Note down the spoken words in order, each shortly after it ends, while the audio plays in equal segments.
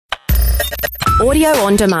Audio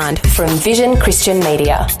on demand from Vision Christian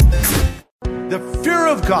Media. The fear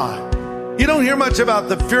of God. You don't hear much about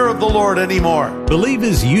the fear of the Lord anymore.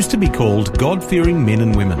 Believers used to be called God-fearing men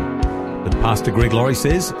and women. But Pastor Greg Laurie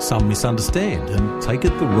says some misunderstand and take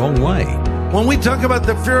it the wrong way. When we talk about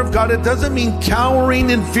the fear of God, it doesn't mean cowering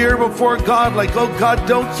in fear before God, like, oh God,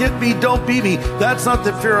 don't hit me, don't beat me. That's not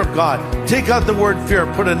the fear of God. Take out the word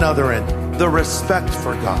fear, put another in. The respect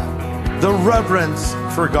for God, the reverence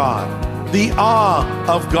for God, the awe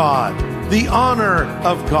of God, the honor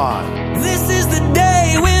of God. This is the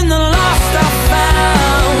day when the lost are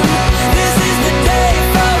found. This is the day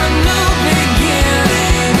for a new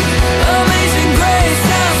beginning. Amazing grace,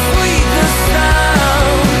 how sweet the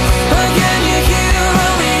sound. Again you hear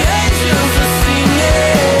all the angels are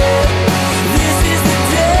singing. This is the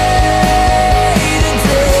day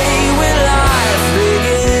when life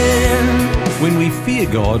begins. When we fear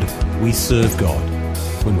God, we serve God.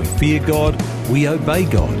 When we fear God, we obey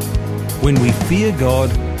God. When we fear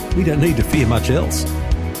God, we don't need to fear much else.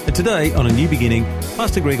 And today, on A New Beginning,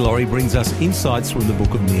 Pastor Greg Laurie brings us insights from the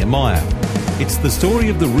book of Nehemiah. It's the story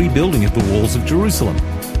of the rebuilding of the walls of Jerusalem.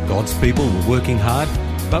 God's people were working hard,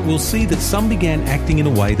 but we'll see that some began acting in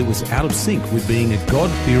a way that was out of sync with being a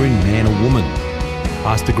God-fearing man or woman.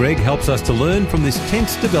 Pastor Greg helps us to learn from this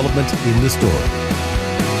tense development in the story.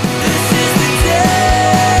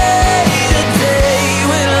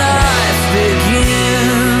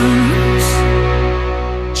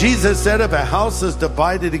 Jesus said, if a house is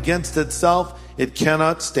divided against itself, it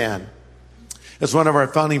cannot stand. As one of our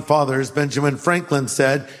founding fathers, Benjamin Franklin,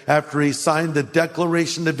 said after he signed the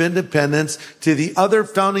Declaration of Independence to the other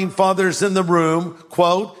founding fathers in the room,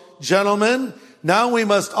 quote, "Gentlemen, now we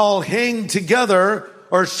must all hang together,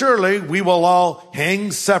 or surely we will all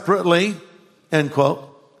hang separately," end quote.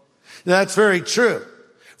 That's very true.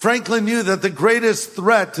 Franklin knew that the greatest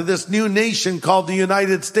threat to this new nation called the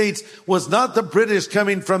United States was not the British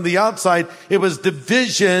coming from the outside. It was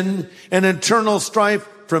division and internal strife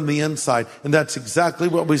from the inside. And that's exactly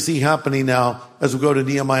what we see happening now as we go to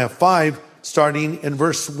Nehemiah 5, starting in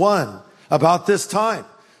verse 1. About this time,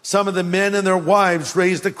 some of the men and their wives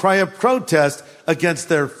raised a cry of protest against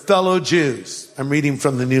their fellow Jews. I'm reading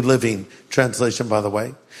from the New Living Translation, by the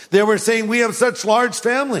way. They were saying, we have such large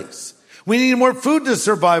families. We need more food to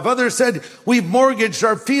survive. Others said, we've mortgaged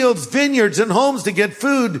our fields, vineyards, and homes to get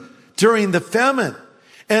food during the famine.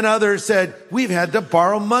 And others said, we've had to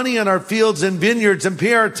borrow money on our fields and vineyards and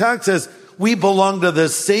pay our taxes. We belong to the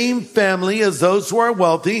same family as those who are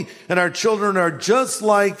wealthy, and our children are just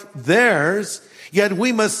like theirs. Yet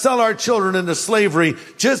we must sell our children into slavery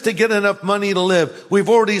just to get enough money to live. We've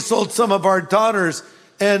already sold some of our daughters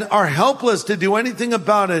and are helpless to do anything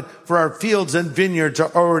about it, for our fields and vineyards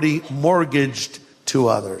are already mortgaged to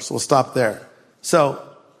others. We'll stop there. So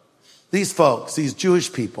these folks, these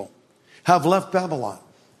Jewish people, have left Babylon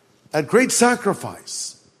at great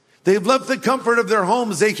sacrifice. They've left the comfort of their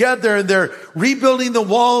homes they had there, and they're rebuilding the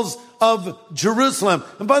walls of Jerusalem.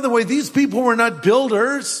 And by the way, these people were not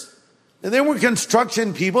builders, and they were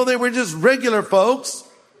construction people. They were just regular folks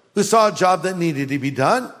who saw a job that needed to be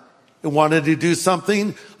done and wanted to do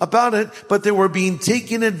something about it, but they were being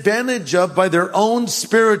taken advantage of by their own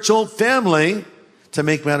spiritual family. To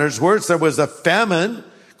make matters worse, there was a famine,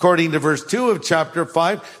 according to verse 2 of chapter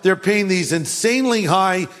 5. They're paying these insanely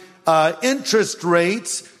high interest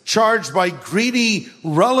rates charged by greedy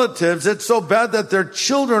relatives. It's so bad that their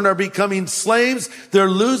children are becoming slaves. They're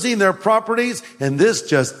losing their properties, and this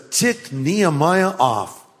just ticked Nehemiah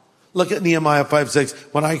off. Look at Nehemiah 5:6.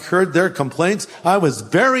 When I heard their complaints, I was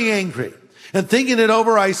very angry. And thinking it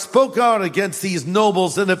over, I spoke out against these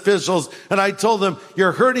nobles and officials, and I told them,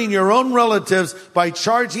 you're hurting your own relatives by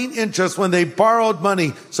charging interest when they borrowed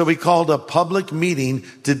money. So we called a public meeting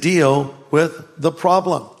to deal with the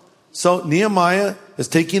problem. So Nehemiah is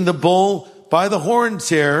taking the bull by the horns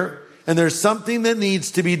here, and there's something that needs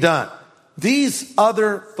to be done. These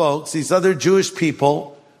other folks, these other Jewish people,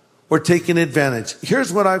 were taking advantage.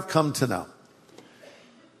 Here's what I've come to know.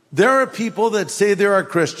 There are people that say they are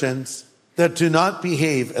Christians that do not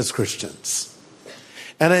behave as Christians.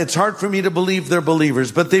 And it's hard for me to believe they're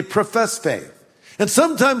believers, but they profess faith. And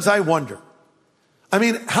sometimes I wonder,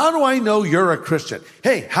 how do I know you're a Christian?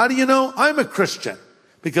 Hey, how do you know I'm a Christian?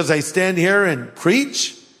 Because I stand here and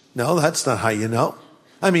preach? No, that's not how you know.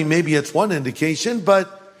 Maybe it's one indication,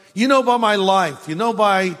 but you know by my life, you know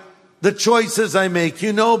by the choices I make,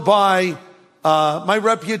 you know by my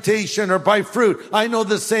reputation or by fruit. I know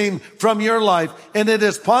the same from your life. And it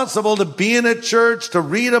is possible to be in a church, to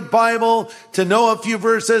read a Bible, to know a few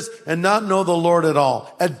verses and not know the Lord at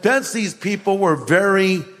all. At best, these people were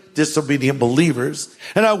very disobedient believers.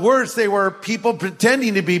 And at worst, they were people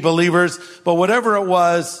pretending to be believers. But whatever it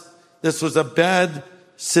was, this was a bad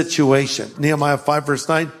situation. Nehemiah 5 verse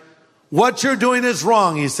 9. What you're doing is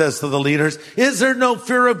wrong, he says to the leaders. Is there no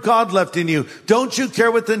fear of God left in you? Don't you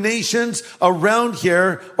care what the nations around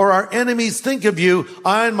here or our enemies think of you?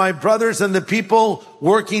 I and my brothers and the people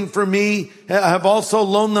working for me have also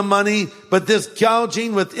loaned them money, but this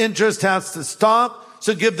gouging with interest has to stop.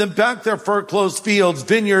 So give them back their foreclosed fields,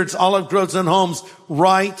 vineyards, olive groves, and homes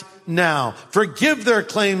right now. Forgive their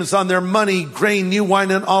claims on their money, grain, new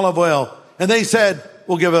wine, and olive oil. And they said,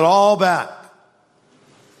 we'll give it all back.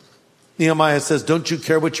 Nehemiah says, don't you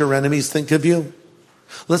care what your enemies think of you?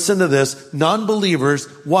 Listen to this. Non-believers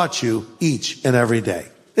watch you each and every day.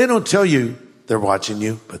 They don't tell you they're watching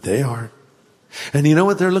you, but they are. And you know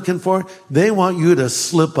what they're looking for? They want you to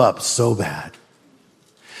slip up so bad.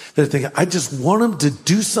 They're thinking, I just want them to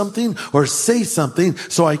do something or say something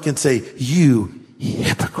so I can say, you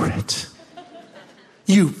hypocrite.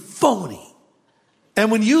 You phony.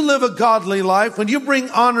 And when you live a godly life, when you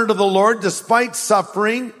bring honor to the Lord despite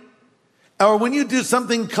suffering, or when you do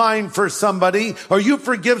something kind for somebody, or you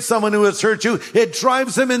forgive someone who has hurt you, it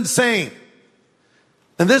drives them insane.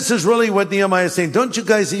 And this is really what Nehemiah is saying. Don't you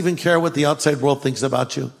guys even care what the outside world thinks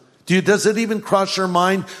about you? Does it even cross your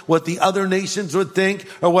mind what the other nations would think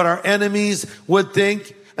or what our enemies would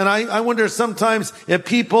think? And I wonder sometimes if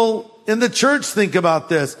people in the church think about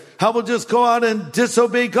this. How we'll just go out and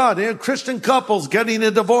disobey God. Christian couples getting a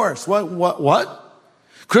divorce. What?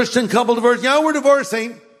 Christian couple divorce? Yeah, we're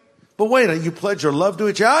divorcing. But wait, you pledge your love to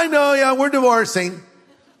each other. I know, yeah, we're divorcing.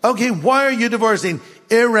 Okay, why are you divorcing?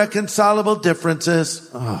 Irreconcilable differences.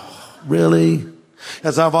 Oh, really?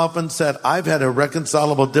 As I've often said, I've had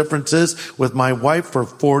irreconcilable differences with my wife for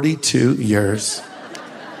 42 years.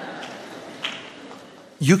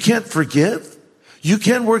 You can't forgive? You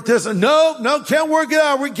can't work this? No, can't work it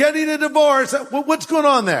out. We're getting a divorce. What's going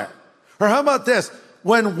on there? Or how about this?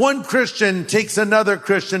 When one Christian takes another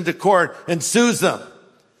Christian to court and sues them.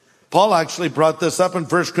 Paul actually brought this up in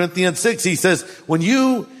 1 Corinthians 6. He says, when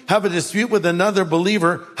you have a dispute with another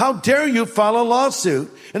believer, how dare you file a lawsuit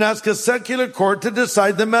and ask a secular court to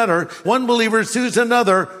decide the matter? One believer sues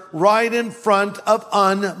another right in front of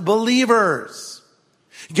unbelievers.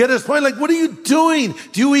 Get his point? Like, what are you doing?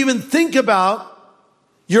 Do you even think about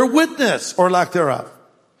your witness or lack thereof?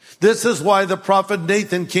 This is why the prophet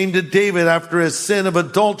Nathan came to David after his sin of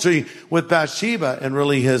adultery with Bathsheba and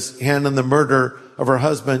really his hand in the murder of her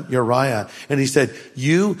husband Uriah. And he said,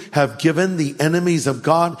 you have given the enemies of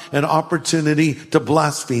God an opportunity to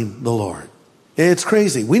blaspheme the Lord. It's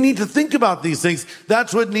crazy. We need to think about these things.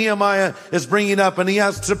 That's what Nehemiah is bringing up. And he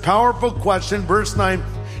asks a powerful question, verse 9,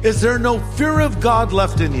 is there no fear of God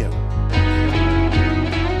left in you?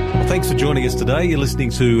 Well, thanks for joining us today. You're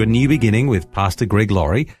listening to A New Beginning with Pastor Greg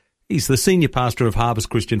Laurie. He's the senior pastor of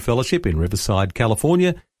Harvest Christian Fellowship in Riverside,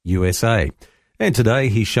 California, USA. And today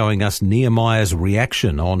he's showing us Nehemiah's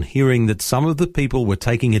reaction on hearing that some of the people were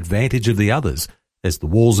taking advantage of the others as the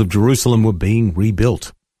walls of Jerusalem were being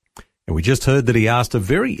rebuilt. And we just heard that he asked a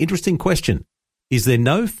very interesting question. Is there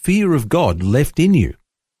no fear of God left in you?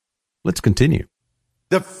 Let's continue.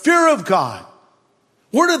 The fear of God.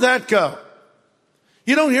 Where did that go?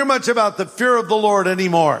 You don't hear much about the fear of the Lord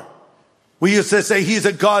anymore. We used to say he's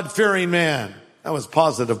a God-fearing man. That was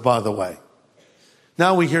positive, by the way.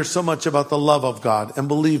 Now we hear so much about the love of God. And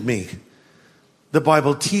believe me, the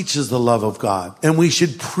Bible teaches the love of God. And we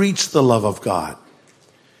should preach the love of God.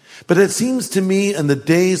 But it seems to me in the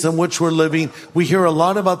days in which we're living, we hear a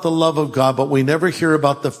lot about the love of God, but we never hear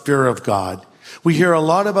about the fear of God. We hear a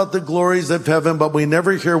lot about the glories of heaven, but we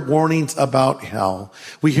never hear warnings about hell.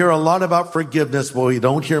 We hear a lot about forgiveness, but we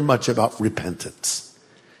don't hear much about repentance.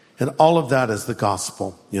 And all of that is the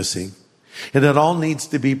gospel, you see. And it all needs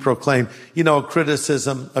to be proclaimed. You know, a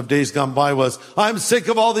criticism of days gone by was, I'm sick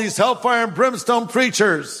of all these hellfire and brimstone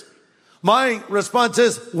preachers. My response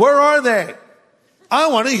is, where are they? I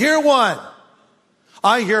want to hear one.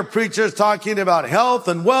 I hear preachers talking about health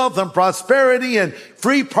and wealth and prosperity and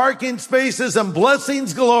free parking spaces and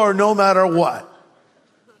blessings galore no matter what.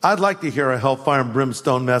 I'd like to hear a hellfire and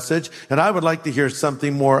brimstone message, and I would like to hear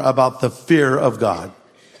something more about the fear of God.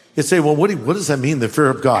 You say, well, what does that mean, the fear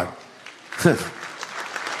of God?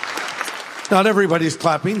 Not everybody's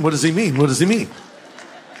clapping. What does he mean? What does he mean?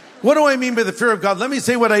 What do I mean by the fear of God? Let me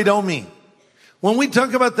say what I don't mean. When we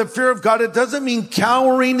talk about the fear of God, it doesn't mean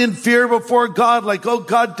cowering in fear before God, like, oh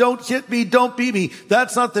God, don't hit me, don't beat me.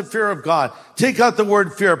 That's not the fear of God. Take out the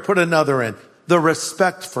word fear, put another in. The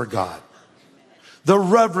respect for God. The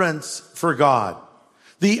reverence for God.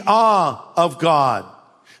 The awe of God.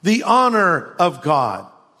 The honor of God.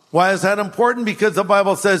 Why is that important? Because the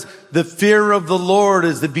Bible says the fear of the Lord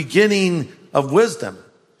is the beginning of wisdom.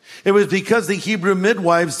 It was because the Hebrew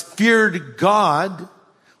midwives feared God.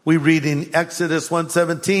 We read in Exodus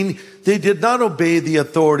 1:17, they did not obey the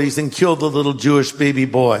authorities and kill the little Jewish baby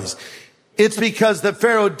boys. It's because the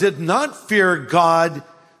Pharaoh did not fear God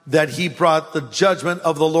that he brought the judgment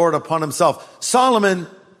of the Lord upon himself. Solomon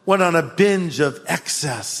went on a binge of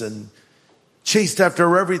excess and chased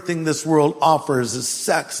after everything this world offers, is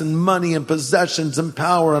sex and money and possessions and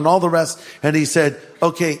power and all the rest. And he said,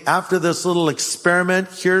 okay, after this little experiment,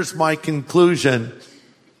 here's my conclusion.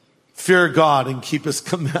 Fear God and keep his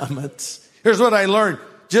commandments. Here's what I learned.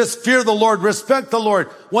 Just fear the Lord, respect the Lord.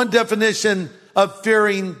 One definition of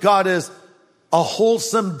fearing God is a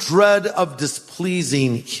wholesome dread of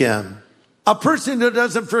displeasing him. A person who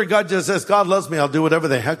doesn't fear God just says, God loves me, I'll do whatever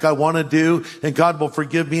the heck I want to do, and God will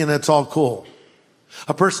forgive me, and it's all cool.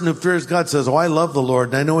 A person who fears God says, oh, I love the Lord,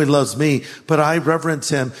 and I know he loves me, but I reverence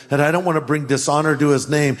him, and I don't want to bring dishonor to his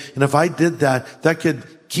name. And if I did that, that could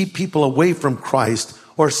keep people away from Christ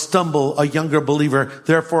or stumble a younger believer.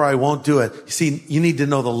 Therefore, I won't do it. You see, you need to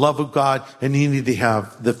know the love of God, and you need to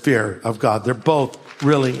have the fear of God. They're both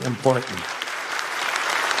really important.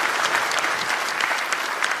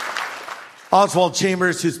 Oswald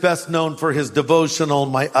Chambers, who's best known for his devotional,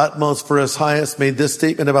 My Utmost for His Highest, made this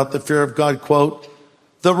statement about the fear of God, quote,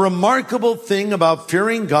 the remarkable thing about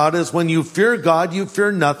fearing God is when you fear God, you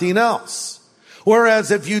fear nothing else.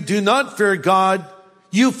 Whereas if you do not fear God,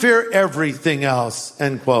 you fear everything else,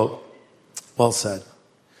 end quote. Well said.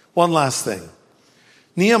 One last thing.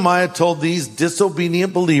 Nehemiah told these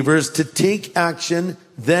disobedient believers to take action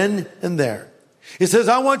then and there. He says,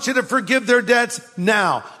 I want you to forgive their debts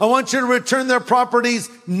now. I want you to return their properties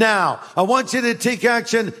now. I want you to take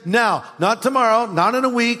action now. Not tomorrow, not in a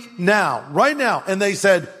week, now, right now. And they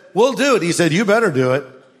said, we'll do it. He said, you better do it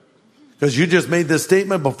because you just made this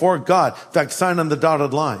statement before God. In fact, sign on the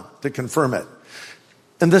dotted line to confirm it.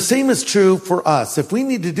 And the same is true for us. If we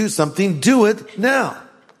need to do something, do it now.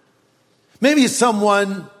 Maybe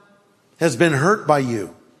someone has been hurt by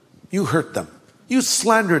you. You hurt them. You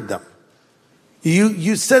slandered them.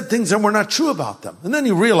 You said things that were not true about them. And then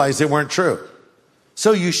you realized they weren't true.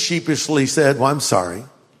 So you sheepishly said, well, I'm sorry.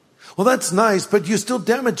 Well, that's nice, but you still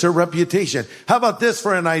damage your reputation. How about this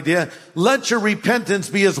for an idea? Let your repentance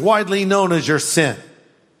be as widely known as your sin.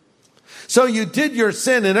 So you did your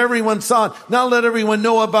sin and everyone saw it. Now let everyone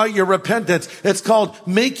know about your repentance. It's called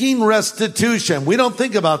making restitution. We don't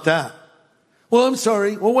think about that. Well, I'm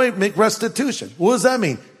sorry. Well, wait, make restitution. What does that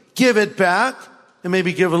mean? Give it back. And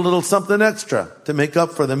maybe give a little something extra to make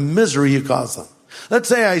up for the misery you caused them. Let's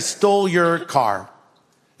say I stole your car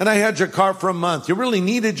and I had your car for a month. You really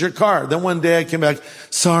needed your car. Then one day I came back,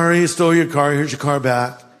 sorry, I stole your car. Here's your car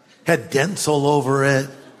back. Had dents all over it.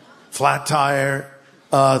 Flat tire.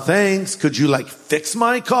 Thanks. Could you fix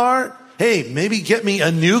my car? Hey, maybe get me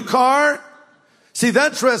a new car. See,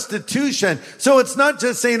 that's restitution. So it's not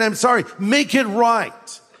just saying I'm sorry. Make it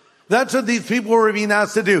right. That's what these people were being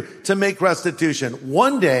asked to do, to make restitution.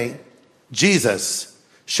 One day, Jesus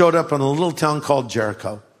showed up in a little town called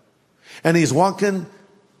Jericho. And he's walking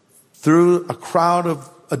through a crowd of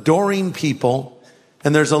adoring people.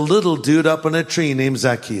 And there's a little dude up in a tree named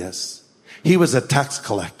Zacchaeus. He was a tax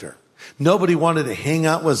collector. Nobody wanted to hang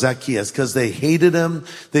out with Zacchaeus because they hated him.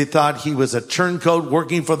 They thought he was a turncoat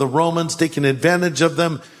working for the Romans, taking advantage of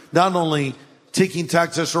them. Not only taking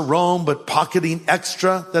taxes for Rome, but pocketing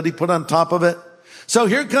extra that he put on top of it. So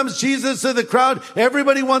here comes Jesus to the crowd.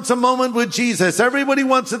 Everybody wants a moment with Jesus. Everybody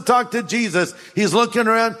wants to talk to Jesus. He's looking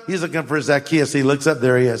around. He's looking for Zacchaeus. He looks up.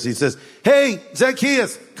 There he is. He says, hey,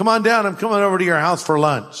 Zacchaeus, come on down. I'm coming over to your house for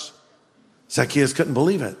lunch. Zacchaeus couldn't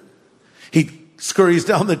believe it. He scurries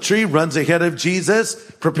down the tree, runs ahead of Jesus,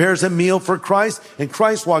 prepares a meal for Christ, and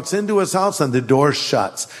Christ walks into his house and the door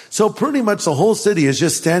shuts. So pretty much the whole city is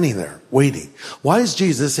just standing there waiting. Why is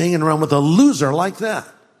Jesus hanging around with a loser like that?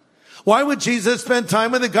 Why would Jesus spend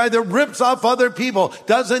time with a guy that rips off other people?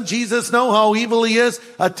 Doesn't Jesus know how evil he is?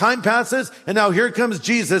 Time passes, and now here comes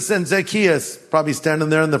Jesus and Zacchaeus, probably standing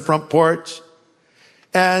there on the front porch.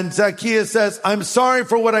 And Zacchaeus says, I'm sorry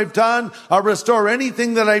for what I've done. I'll restore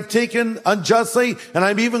anything that I've taken unjustly, and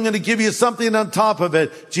I'm even going to give you something on top of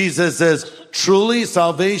it. Jesus says, truly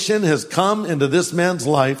salvation has come into this man's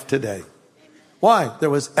life today. Why? There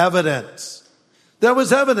was evidence. There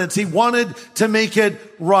was evidence. He wanted to make it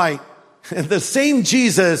right. And the same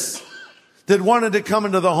Jesus that wanted to come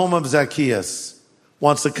into the home of Zacchaeus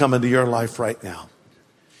wants to come into your life right now.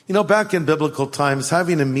 You know, back in biblical times,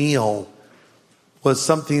 having a meal was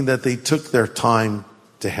something that they took their time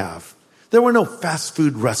to have. There were no fast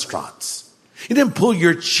food restaurants. He didn't pull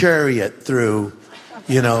your chariot through,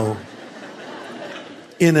 In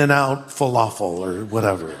and Out falafel or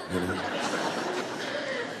whatever.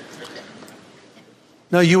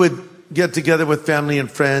 No, you would get together with family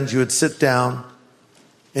and friends. You would sit down.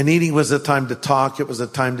 And eating was a time to talk. It was a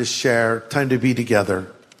time to share, time to be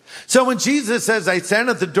together. So when Jesus says, I stand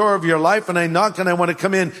at the door of your life and I knock and I want to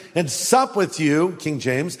come in and sup with you, King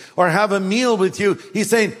James, or have a meal with you, he's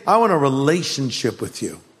saying, I want a relationship with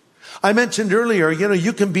you. I mentioned earlier,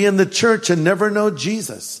 you can be in the church and never know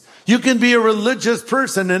Jesus. You can be a religious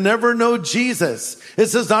person and never know Jesus.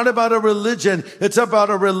 This is not about a religion. It's about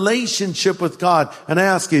a relationship with God. And I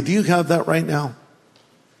ask you, do you have that right now?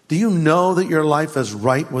 Do you know that your life is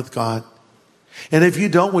right with God? And if you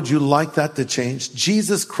don't, would you like that to change?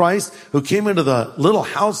 Jesus Christ, who came into the little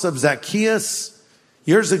house of Zacchaeus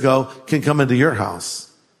years ago, can come into your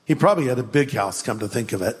house. He probably had a big house, come to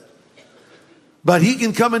think of it. But he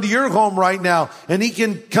can come into your home right now, and he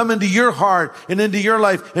can come into your heart and into your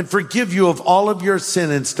life and forgive you of all of your sin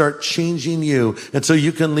and start changing you. And so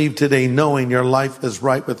you can leave today knowing your life is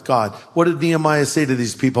right with God. What did Nehemiah say to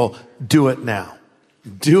these people? Do it now.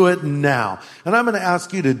 Do it now. And I'm going to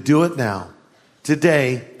ask you to do it now.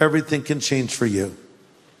 Today, everything can change for you.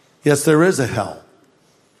 Yes, there is a hell.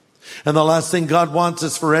 And the last thing God wants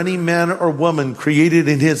is for any man or woman created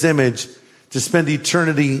in his image to spend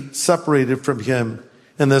eternity separated from him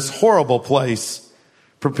in this horrible place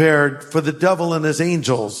prepared for the devil and his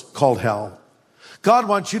angels called hell. God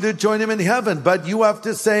wants you to join him in heaven, but you have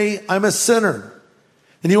to say, I'm a sinner.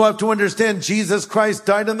 And you have to understand Jesus Christ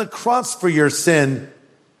died on the cross for your sin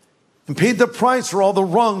and paid the price for all the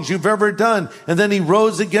wrongs you've ever done. And then he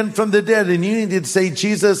rose again from the dead. And you need to say,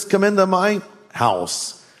 Jesus, come into my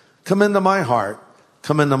house. Come into my heart.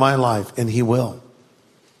 Come into my life. And he will.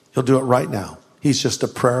 He'll do it right now. He's just a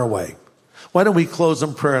prayer away. Why don't we close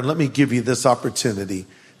in prayer and let me give you this opportunity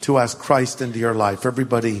to ask Christ into your life.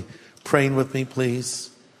 Everybody praying with me, please.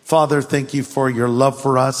 Father, thank you for your love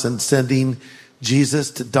for us and sending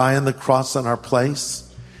Jesus to die on the cross in our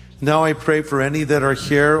place. Now I pray for any that are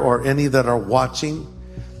here or any that are watching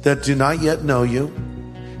that do not yet know you.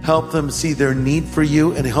 Help them see their need for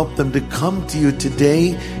you and help them to come to you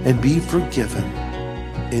today and be forgiven.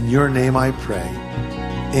 In your name I pray.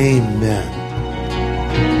 Amen.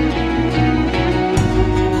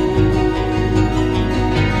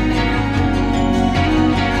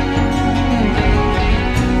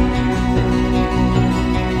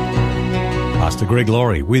 Pastor Greg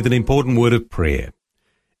Laurie with an important word of prayer.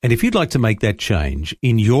 And if you'd like to make that change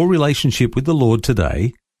in your relationship with the Lord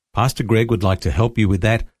today, Pastor Greg would like to help you with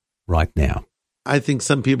that right now. I think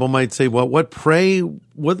some people might say, well, what pray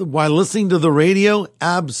while listening to the radio?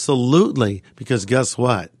 Absolutely. Because guess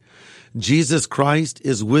what? Jesus Christ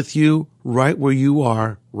is with you right where you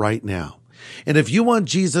are right now. And if you want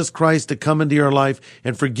Jesus Christ to come into your life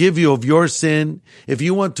and forgive you of your sin, if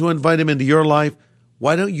you want to invite him into your life,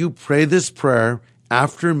 why don't you pray this prayer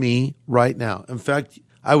after me right now? In fact,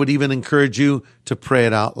 I would even encourage you to pray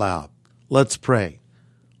it out loud. Let's pray.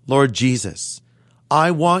 Lord Jesus,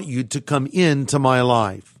 I want you to come into my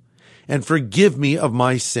life and forgive me of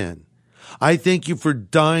my sin. I thank you for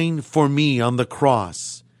dying for me on the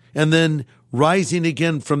cross and then rising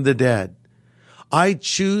again from the dead. I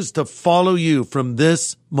choose to follow you from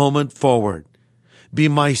this moment forward. Be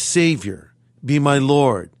my Savior, be my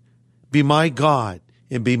Lord, be my God,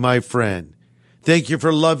 and be my friend. Thank you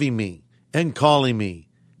for loving me and calling me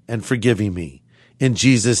and forgiving me. In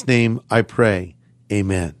Jesus' name I pray.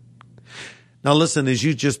 Amen. Now listen, as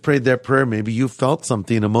you just prayed that prayer, maybe you felt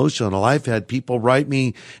something emotional. I've had people write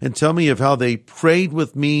me and tell me of how they prayed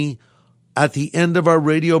with me at the end of our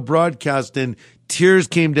radio broadcast and tears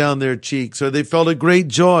came down their cheeks, or they felt a great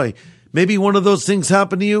joy. Maybe one of those things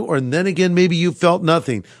happened to you, or then again, maybe you felt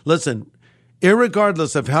nothing. Listen,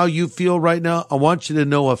 irregardless of how you feel right now, I want you to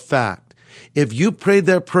know a fact. If you prayed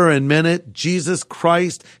that prayer and meant it, Jesus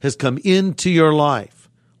Christ has come into your life.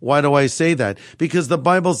 Why do I say that? Because the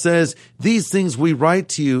Bible says, these things we write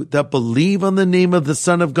to you that believe on the name of the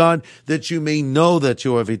Son of God, that you may know that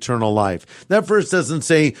you have eternal life. That verse doesn't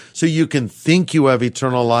say, so you can think you have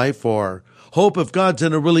eternal life, or hope if God's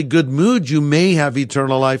in a really good mood, you may have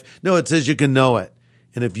eternal life. No, it says you can know it.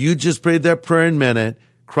 And if you just prayed that prayer and meant it,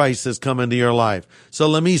 Christ has come into your life. So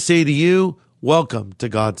let me say to you, welcome to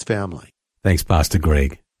God's family. Thanks, Pastor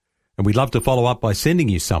Greg. And we'd love to follow up by sending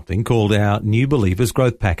you something called our New Believers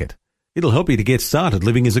Growth Packet. It'll help you to get started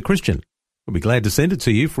living as a Christian. We'll be glad to send it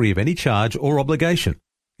to you free of any charge or obligation.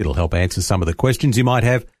 It'll help answer some of the questions you might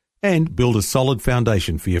have and build a solid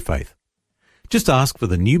foundation for your faith. Just ask for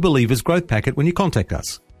the New Believers Growth Packet when you contact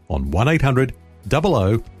us on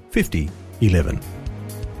 1-800-00-50 11.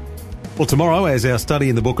 Well, tomorrow, as our study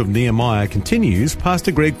in the book of Nehemiah continues,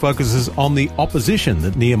 Pastor Greg focuses on the opposition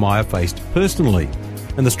that Nehemiah faced personally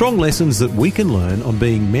and the strong lessons that we can learn on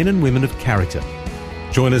being men and women of character.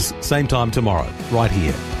 Join us same time tomorrow, right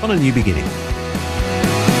here on A New Beginning.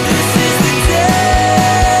 This is the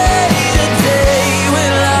day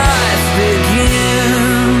when life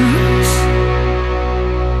begins.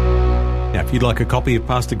 Now, if you'd like a copy of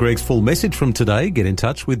Pastor Greg's full message from today, get in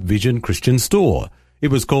touch with Vision Christian Store. It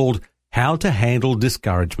was called How to Handle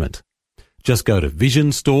Discouragement. Just go to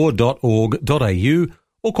visionstore.org.au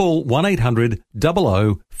or call 1800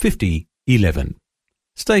 00 50 11.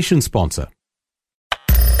 Station sponsor.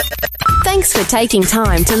 Thanks for taking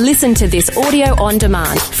time to listen to this audio on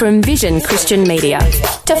demand from Vision Christian Media.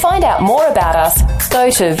 To find out more about us, go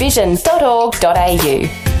to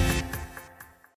vision.org.au.